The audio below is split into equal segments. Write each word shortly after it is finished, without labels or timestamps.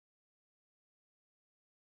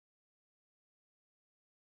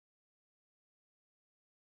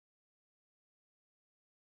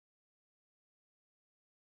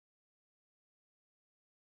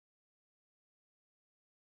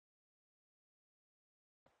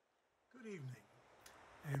Good evening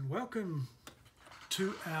and welcome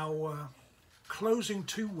to our closing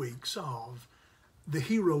 2 weeks of the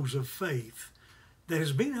Heroes of Faith that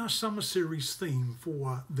has been our summer series theme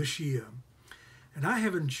for this year. And I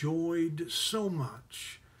have enjoyed so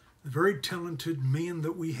much the very talented men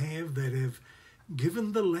that we have that have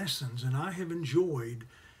given the lessons, and I have enjoyed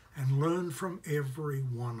and learned from every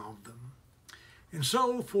one of them. And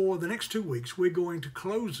so for the next 2 weeks, we're going to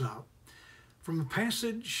close up from a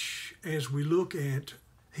passage as we look at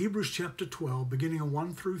Hebrews chapter 12, beginning of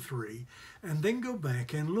 1 through 3, and then go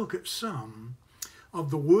back and look at some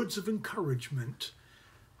of the words of encouragement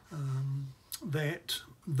that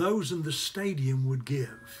those in the stadium would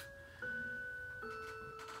give.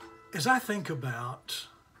 As I think about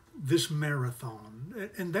this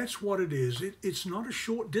marathon, and that's what it is, it's not a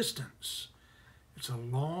short distance. It's a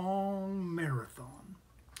long marathon.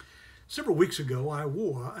 Several weeks ago, I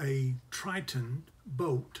wore a Triton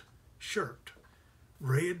boat shirt.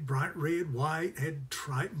 Red, bright red, white, had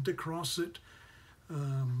Triton across it.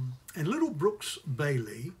 And little Brooks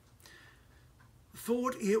Bailey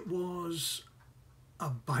thought it was a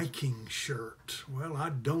biking shirt. Well, I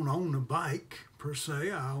don't own a bike per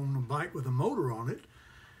se. I own a bike with a motor on it,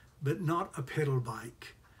 but not a pedal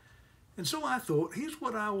bike. And so I thought, here's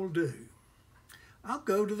what I will do. I'll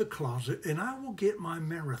go to the closet and I will get my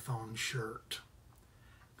marathon shirt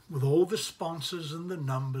with all the sponsors and the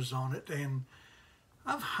numbers on it. And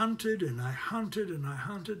I've hunted and I hunted and I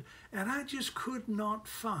hunted, and I just could not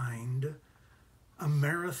find a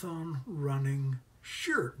marathon running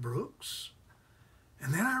shirt, Brooks.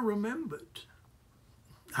 And then I remembered,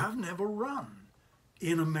 I've never run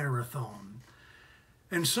in a marathon.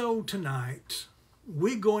 And so tonight,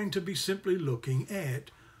 we're going to be simply looking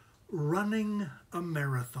at running a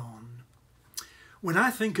marathon. When I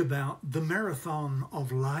think about the marathon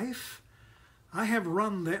of life, I have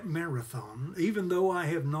run that marathon, even though I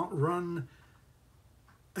have not run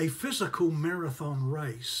a physical marathon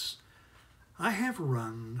race. I have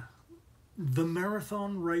run the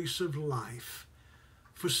marathon race of life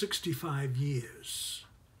for 65 years.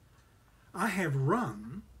 I have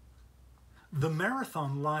run the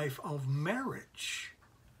marathon life of marriage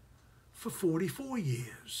for 44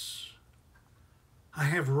 years. I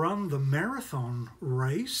have run the marathon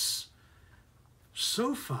race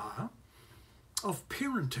so far of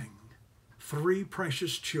parenting 3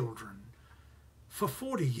 precious children for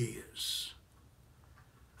 40 years.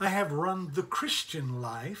 I have run the Christian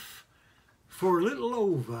life for a little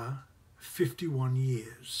over 51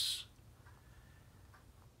 years.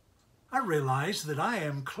 I realize that I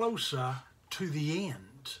am closer to the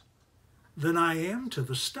end than I am to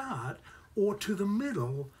the start or to the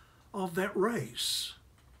middle of that race.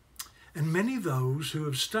 And many of those who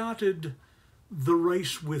have started the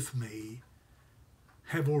race with me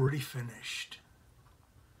have already finished.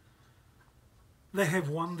 They have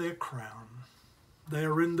won their crown. They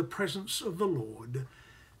are in the presence of the Lord,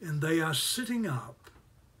 and they are sitting up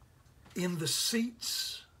in the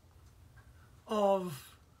seats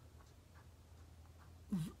of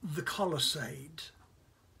the Colosseum.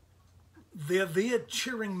 They're there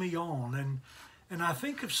cheering me on, and I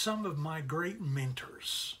think of some of my great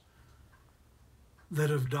mentors that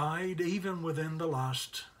have died even within the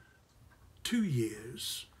last 2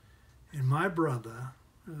 years. And my brother,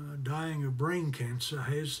 dying of brain cancer,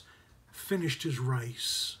 has finished his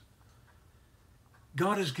race.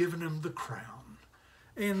 God has given him the crown.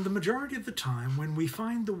 And the majority of the time when we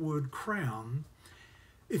find the word crown,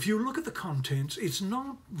 if you look at the contents, it's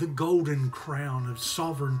not the golden crown of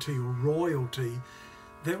sovereignty or royalty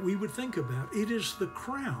that we would think about. It is the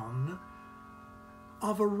crown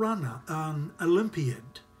of a runner, an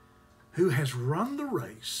Olympiad, who has run the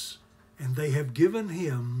race, and they have given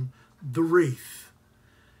him the wreath.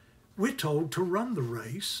 We're told to run the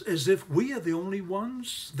race as if we are the only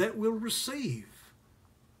ones that will receive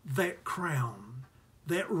that crown,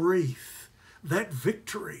 that wreath, that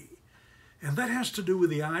victory. And that has to do with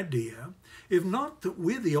the idea, if not that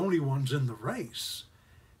we're the only ones in the race,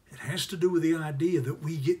 it has to do with the idea that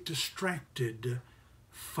we get distracted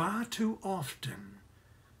far too often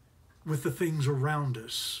with the things around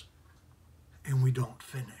us and we don't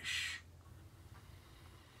finish.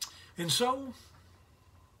 And so,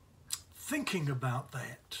 thinking about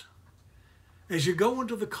that, as you go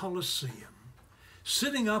into the Colosseum,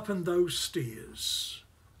 sitting up in those steers,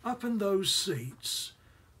 up in those seats,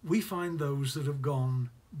 we find those that have gone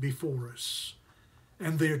before us,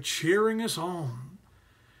 and they're cheering us on.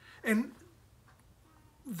 And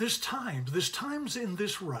there's times in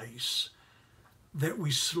this race that we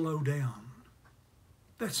slow down.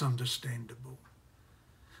 That's understandable.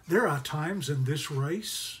 There are times in this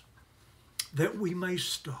race that we may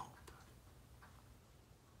stop.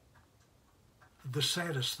 The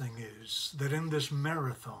saddest thing is that in this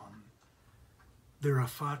marathon, there are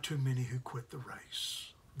far too many who quit the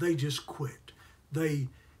race. They just quit. They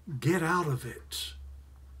get out of it.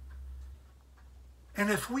 And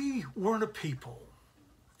if we weren't a people,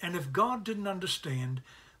 and if God didn't understand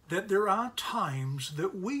that there are times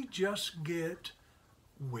that we just get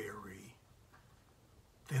weary,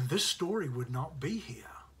 then this story would not be here.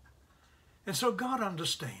 And so God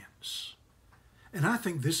understands. And I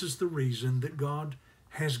think this is the reason that God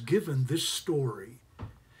has given this story,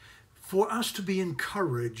 for us to be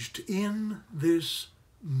encouraged in this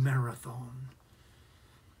marathon.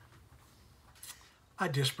 I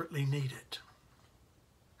desperately need it.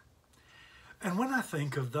 And when I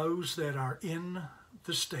think of those that are in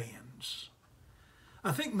the stands,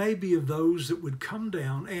 I think maybe of those that would come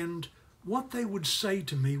down, and what they would say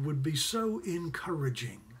to me would be so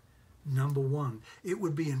encouraging. Number one, it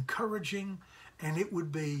would be encouraging and it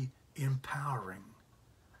would be empowering.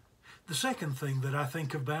 The second thing that I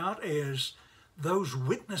think about is those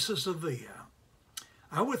witnesses are there.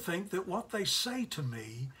 I would think that what they say to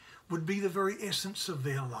me would be the very essence of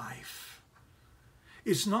their life.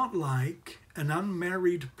 It's not like an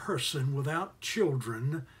unmarried person without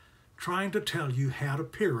children trying to tell you how to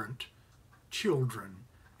parent children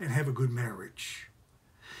and have a good marriage.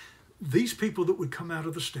 These people that would come out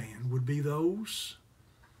of the stand would be those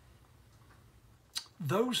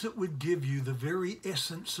that would give you the very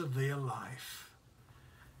essence of their life.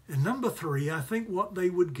 And number three, I think what they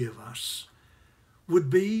would give us would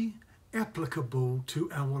be applicable to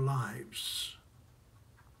our lives.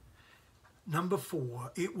 Number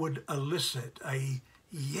four, it would elicit a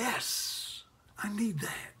yes, I need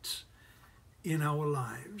that in our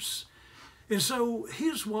lives. And so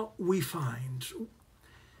here's what we find.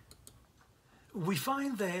 We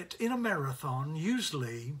find that in a marathon,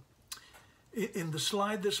 usually, in the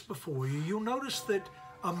slide that's before you, you'll notice that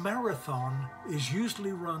a marathon is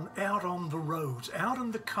usually run out on the roads, out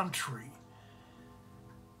in the country,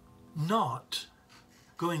 not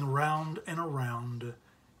going round and around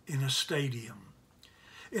in a stadium.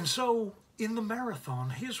 And so in the marathon,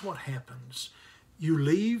 here's what happens. You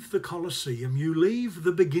leave the Colosseum, you leave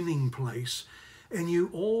the beginning place, and you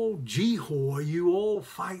all jihad, you all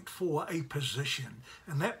fight for a position.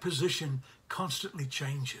 And that position constantly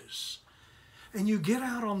changes. And you get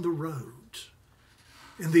out on the road.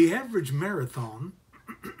 And the average marathon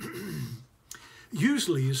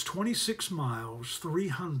usually is 26 miles,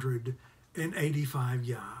 385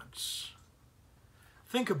 yards.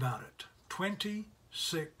 Think about it,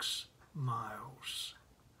 26 miles.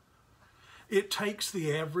 It takes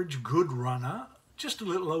the average good runner just a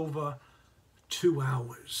little over 2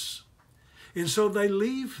 hours. And so they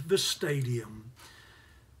leave the stadium.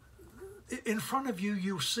 In front of you,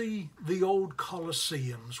 you'll see the old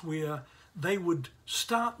Colosseums where they would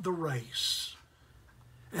start the race.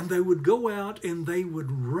 And they would go out and they would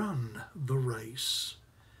run the race.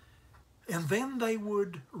 And then they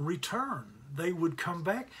would return. They would come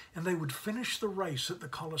back and they would finish the race at the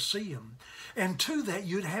Colosseum. And to that,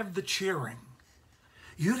 you'd have the cheering.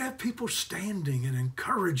 You'd have people standing and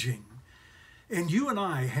encouraging. And you and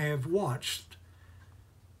I have watched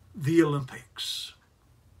the Olympics.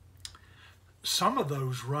 Some of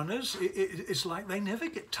those runners, it's like they never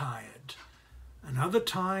get tired. And other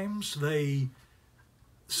times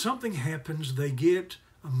something happens, they get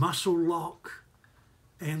a muscle lock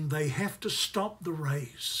and they have to stop the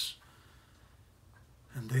race.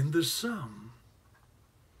 And then there's some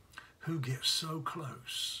who get so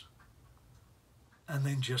close and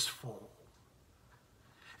then just fall.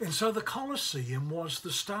 And so the Colosseum was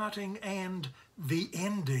the starting and the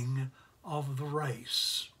ending of the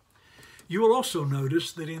race. You will also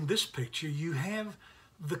notice that in this picture you have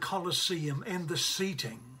the Colosseum and the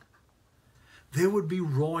seating. There would be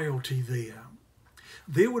royalty there.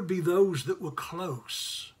 There would be those that were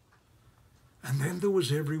close. And then there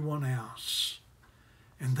was everyone else.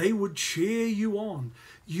 And they would cheer you on.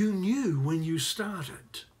 You knew when you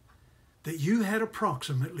started that you had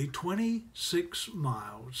approximately 26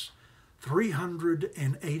 miles,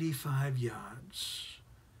 385 yards.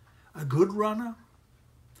 A good runner,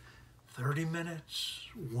 30 minutes,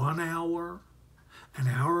 1 hour, an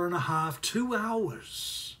hour and a half, 2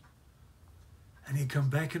 hours. And he'd come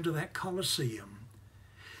back into that Colosseum,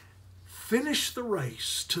 finish the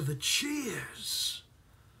race to the cheers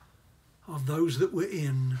of those that were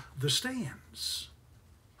in the stands.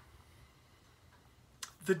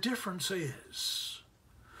 The difference is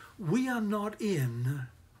we are not in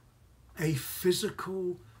a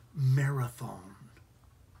physical marathon.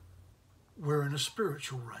 We're in a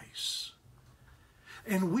spiritual race.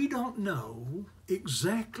 And we don't know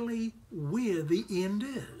exactly where the end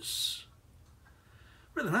is.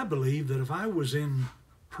 Brethren, I believe that if I was in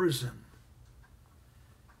prison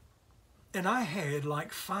and I had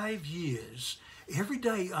like 5 years, every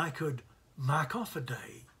day I could mark off a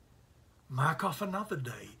day, mark off another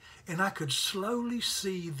day, and I could slowly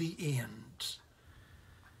see the end.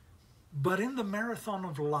 But in the marathon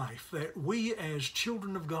of life that we as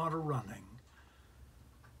children of God are running,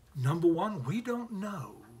 number one, we don't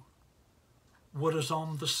know what is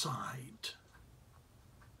on the side.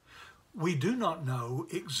 We do not know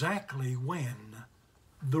exactly when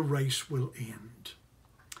the race will end.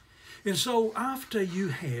 And so after you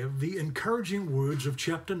have the encouraging words of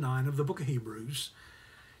chapter 9 of the book of Hebrews,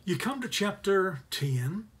 you come to chapter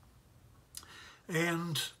 10,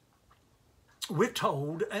 and we're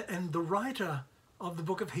told, and the writer of the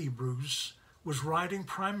book of Hebrews was writing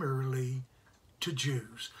primarily to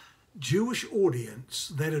Jews, Jewish audience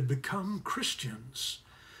that had become Christians,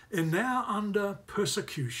 and now under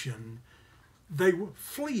persecution, they were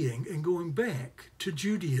fleeing and going back to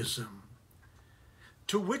Judaism,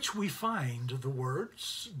 to which we find the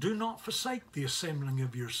words, do not forsake the assembling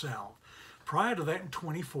of yourself. Prior to that in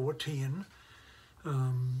 24:10,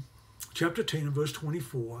 chapter 10 and verse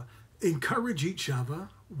 24, encourage each other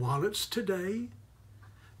while it's today.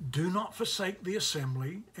 Do not forsake the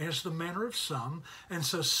assembly as the manner of some. And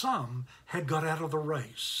so some had got out of the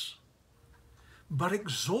race. But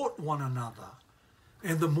exhort one another.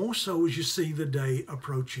 And the more so as you see the day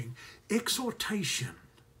approaching. Exhortation.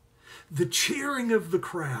 The cheering of the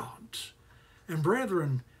crowd. And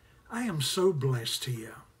brethren, I am so blessed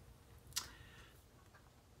here.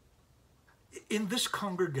 In this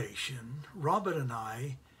congregation, Robert and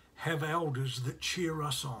I have elders that cheer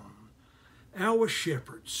us on. Our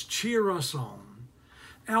shepherds cheer us on.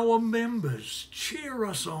 Our members cheer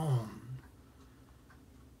us on.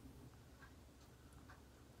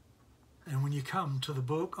 And when you come to the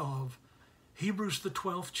book of Hebrews, the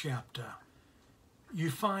 12th chapter, you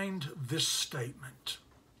find this statement.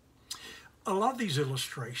 A lot of these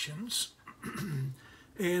illustrations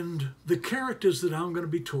and the characters that I'm going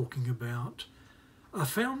to be talking about are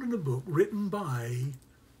found in a book written by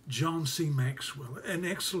John C. Maxwell, an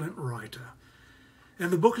excellent writer. And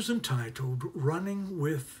the book is entitled Running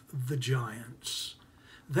with the Giants.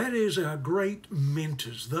 That is our great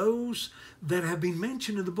mentors, those that have been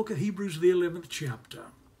mentioned in the book of Hebrews, the 11th chapter.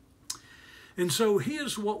 And so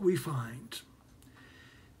here's what we find.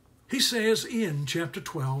 He says in chapter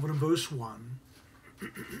 12 and in verse 1,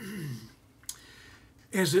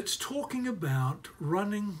 as it's talking about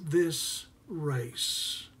running this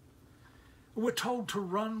race, we're told to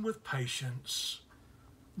run with patience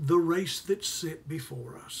the race that's set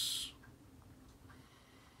before us.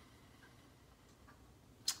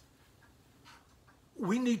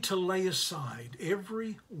 We need to lay aside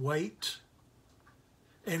every weight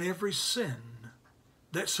and every sin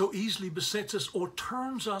that so easily besets us or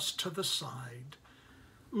turns us to the side,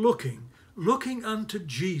 looking unto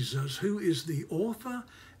Jesus, who is the author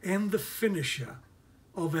and the finisher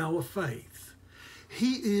of our faith.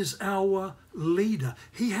 He is our leader.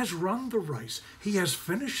 He has run the race. He has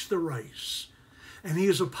finished the race. And he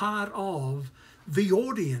is a part of the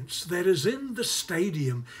audience that is in the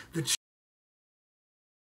stadium that's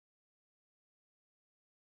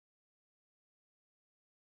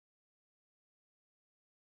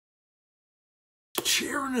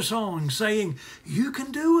cheering us on, saying, you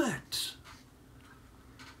can do it.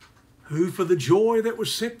 Who for the joy that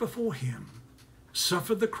was set before him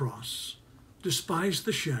suffered the cross, despised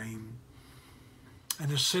the shame,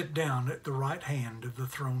 and is set down at the right hand of the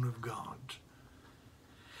throne of God.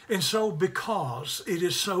 And so because it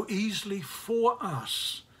is so easily for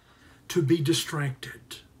us to be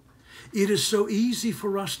distracted, it is so easy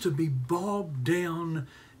for us to be bogged down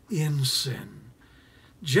in sin.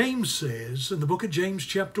 James says in the book of James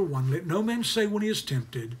chapter 1, let no man say when he is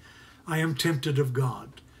tempted, I am tempted of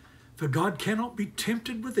God. For God cannot be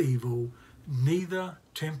tempted with evil, neither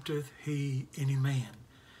tempteth he any man.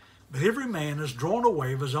 But every man is drawn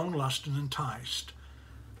away of his own lust and enticed.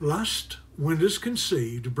 Lust, when it is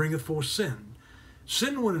conceived, bringeth forth sin.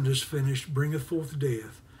 Sin, when it is finished, bringeth forth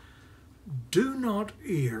death. Do not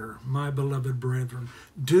err, my beloved brethren.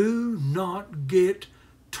 Do not get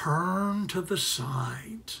turned to the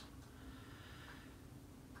side.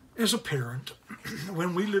 As a parent,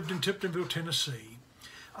 when we lived in Tiptonville, Tennessee,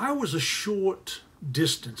 I was a short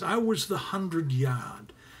distance. I was the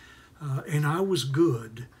 100-yard, and I was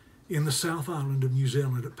good in the South Island of New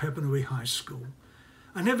Zealand at Papanui High School.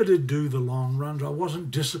 I never did do the long runs. I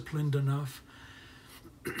wasn't disciplined enough.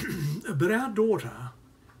 But our daughter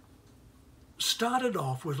started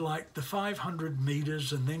off with like the 500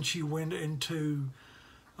 meters, and then she went into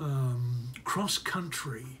cross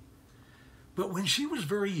country. But when she was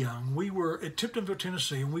very young, we were at Tiptonville,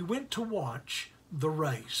 Tennessee, and we went to watch the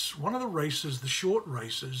race, one of the races, the short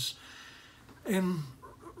races. And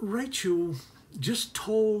Rachel, just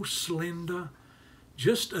tall, slender,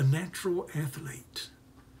 just a natural athlete.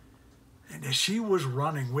 And as she was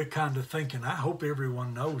running, we're kind of thinking, I hope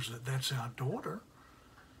everyone knows that that's our daughter.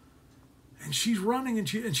 And she's running, and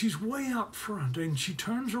she's way out front, and she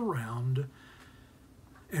turns around,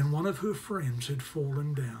 and one of her friends had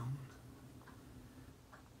fallen down.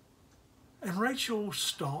 And Rachel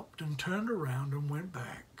stopped and turned around and went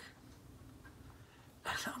back.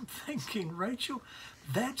 And I'm thinking, Rachel,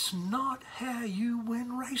 that's not how you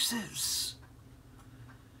win races.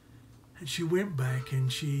 And she went back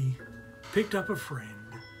and she picked up a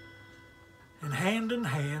friend, and hand in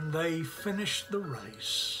hand they finished the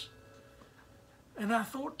race. And I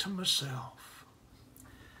thought to myself,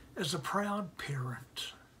 as a proud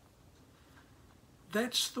parent,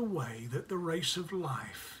 that's the way that the race of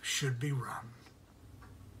life should be run.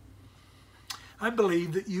 I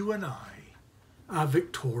believe that you and I are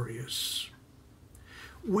victorious.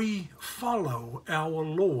 We follow our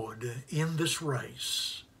Lord in this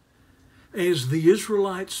race, as the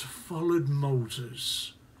Israelites followed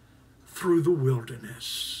Moses through the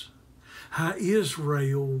wilderness, how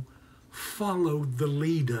Israel followed the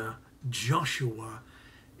leader, Joshua,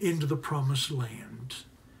 into the promised land.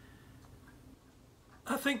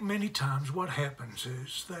 I think many times what happens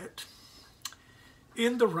is that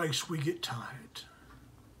in the race we get tired.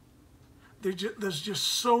 There's just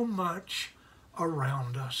so much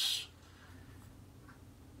around us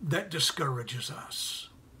that discourages us.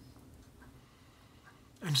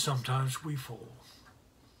 And sometimes we fall.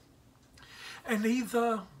 And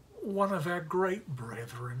either one of our great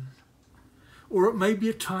brethren, or it may be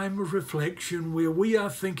a time of reflection where we are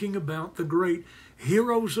thinking about the great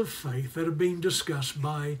heroes of faith that are being discussed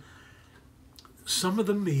by some of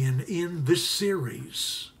the men in this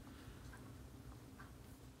series,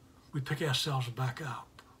 we pick ourselves back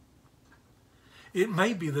up. It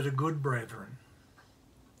may be that a good brethren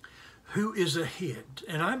who is ahead,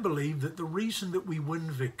 and I believe that the reason that we win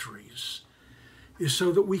victories is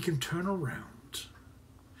so that we can turn around.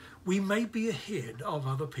 We may be ahead of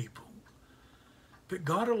other people, but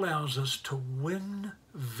God allows us to win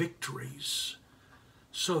victories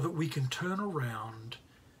so that we can turn around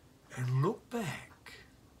and look back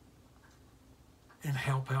and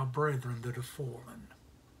help our brethren that have fallen.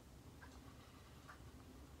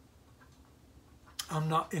 I'm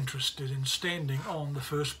not interested in standing on the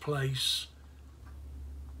first place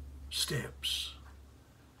steps.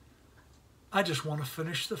 I just want to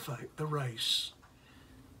finish the race.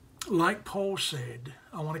 Like Paul said,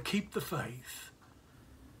 I want to keep the faith,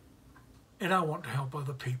 and I want to help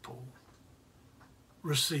other people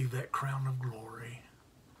receive that crown of glory.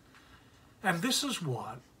 And this is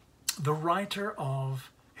what the writer of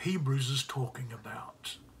Hebrews is talking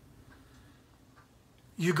about.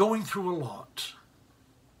 You're going through a lot.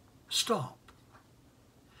 Stop.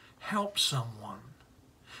 Help someone.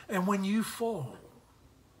 And when you fall,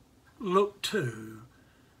 look to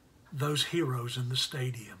those heroes in the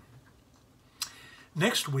stadium.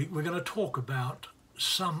 Next week, we're going to talk about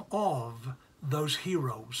some of those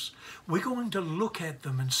heroes. We're going to look at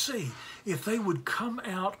them and see if they would come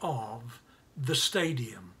out of the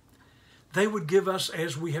stadium. They would give us,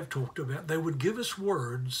 as we have talked about, they would give us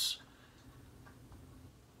words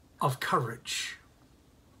of courage.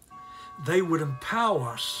 They would empower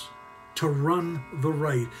us to run the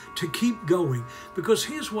race, to keep going. Because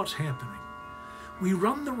here's what's happening. We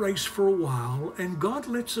run the race for a while, and God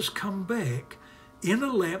lets us come back in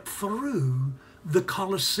a lap through the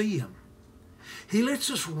Colosseum. He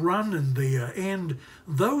lets us run in there, and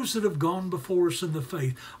those that have gone before us in the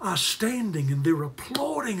faith are standing and they're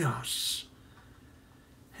applauding us.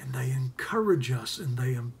 And they encourage us and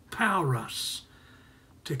they empower us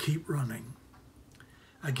to keep running.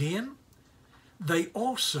 Again, they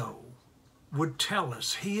also would tell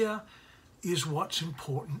us, here is what's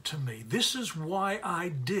important to me. This is why I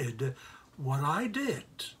did what I did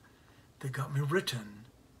that got me written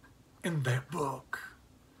in that book.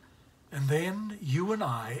 And then you and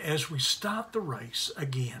I, as we start the race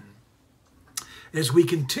again, as we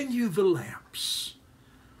continue the laps,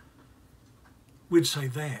 we'd say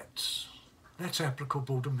that's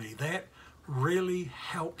applicable to me. That really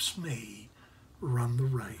helps me run the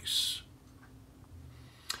race.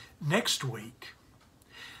 Next week,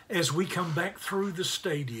 as we come back through the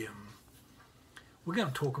stadium, we're going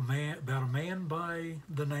to talk about a man by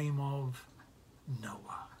the name of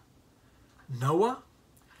Noah. Noah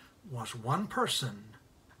was one person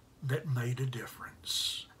that made a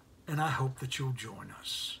difference. And I hope that you'll join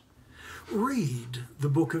us. Read the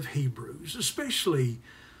book of Hebrews, especially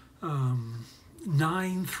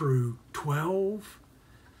 9 through 12.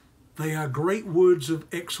 They are great words of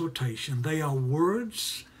exhortation. They are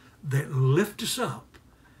words that lift us up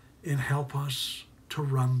and help us to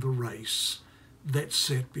run the race that's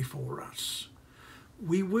set before us.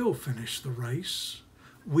 We will finish the race.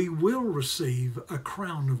 We will receive a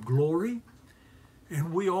crown of glory,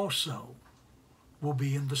 and we also will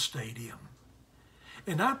be in the stadium.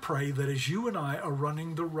 And I pray that as you and I are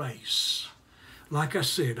running the race, like I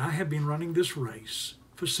said, I have been running this race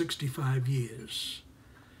for 65 years.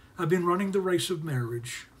 I've been running the race of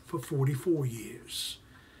marriage for 44 years.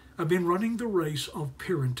 I've been running the race of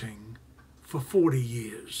parenting for 40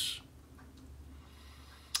 years.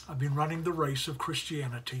 I've been running the race of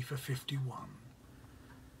Christianity for 51.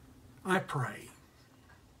 I pray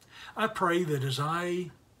that as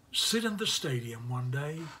I sit in the stadium one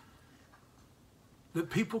day, that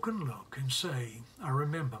people can look and say, I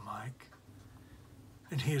remember Mike,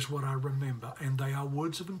 and here's what I remember. And they are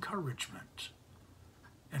words of encouragement.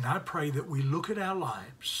 And I pray that we look at our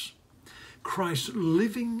lives, Christ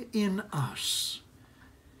living in us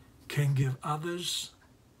can give others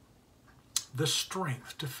the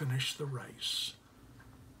strength to finish the race.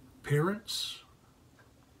 Parents,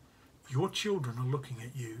 your children are looking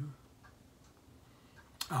at you.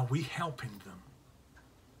 Are we helping them?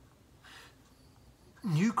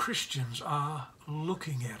 New Christians are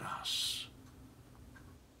looking at us.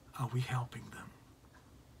 Are we helping them?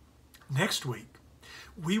 Next week,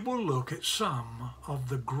 we will look at some of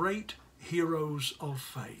the great heroes of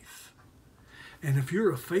faith. And if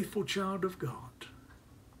you're a faithful child of God,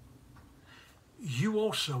 you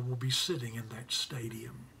also will be sitting in that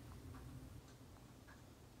stadium.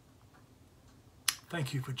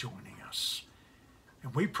 Thank you for joining us.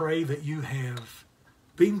 And we pray that you have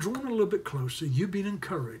been drawn a little bit closer. You've been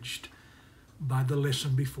encouraged by the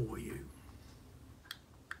lesson before you.